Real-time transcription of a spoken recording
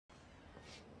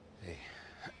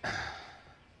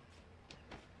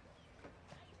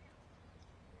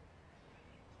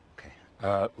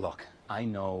Look, I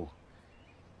know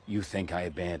you think I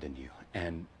abandoned you,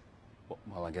 and,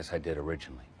 well, I guess I did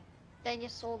originally. Then you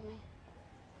sold me.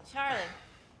 Charlie,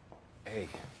 Hey,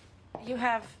 you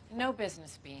have no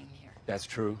business being here. that's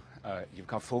true. You've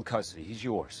got full custody. He's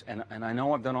yours. And I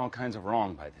know I've done all kinds of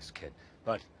wrong by this kid,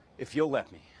 but if you'll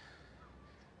let me,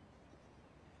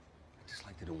 I'd just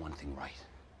like to do one thing right.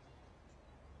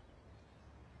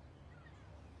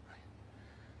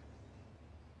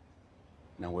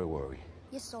 Now, where were we?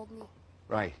 You sold me.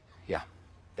 Right, yeah,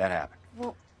 that happened.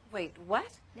 Well, wait, what?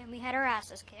 Then we had our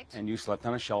asses kicked. And you slept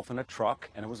on a shelf in a truck,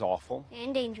 and it was awful.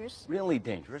 And dangerous. Really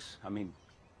dangerous. I mean,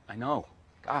 I know.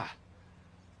 God,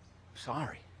 I'm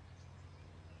sorry.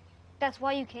 That's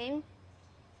why you came?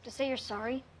 To say you're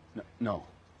sorry? No.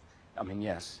 I mean,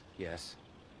 yes.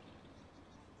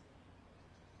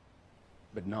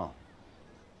 But no.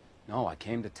 No, I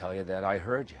came to tell you that I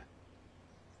heard you.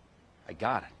 I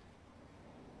got it.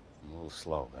 I'm a little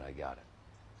slow, but I got it.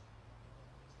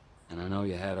 And I know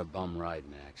you had a bum ride,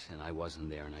 Max, and I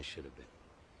wasn't there, and I should have been.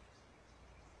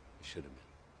 I should have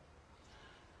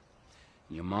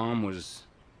been. Your mom was...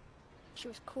 She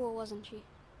was cool, wasn't she?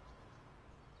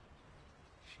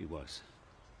 She was.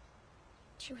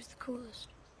 She was the coolest.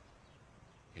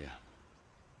 Yeah.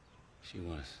 She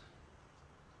was.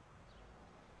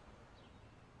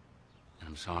 And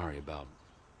I'm sorry about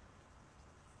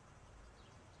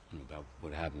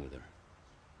what happened with her.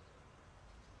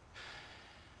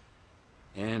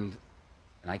 And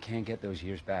I can't get those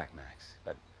years back, Max.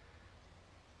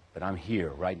 But I'm here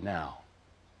right now.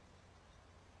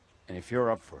 And if you're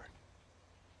up for it,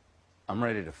 I'm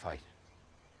ready to fight.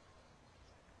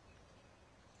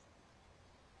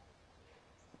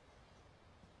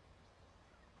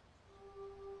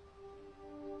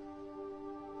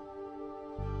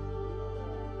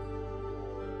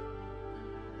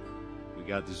 We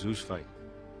got the Zeus fight.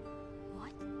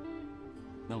 What?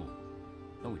 No,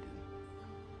 we didn't.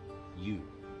 You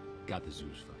got the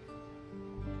Zeus fight.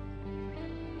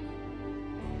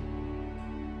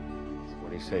 So what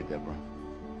do you say, Deborah?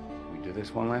 We do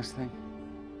this one last thing?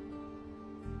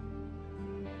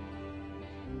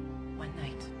 One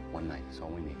night. One night is all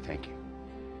we need. Thank you.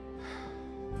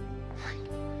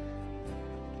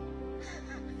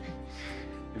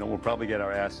 You know, we'll probably get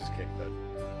our asses kicked, but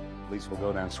at least we'll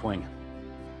go down swinging.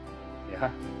 Yeah?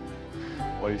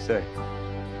 What do you say?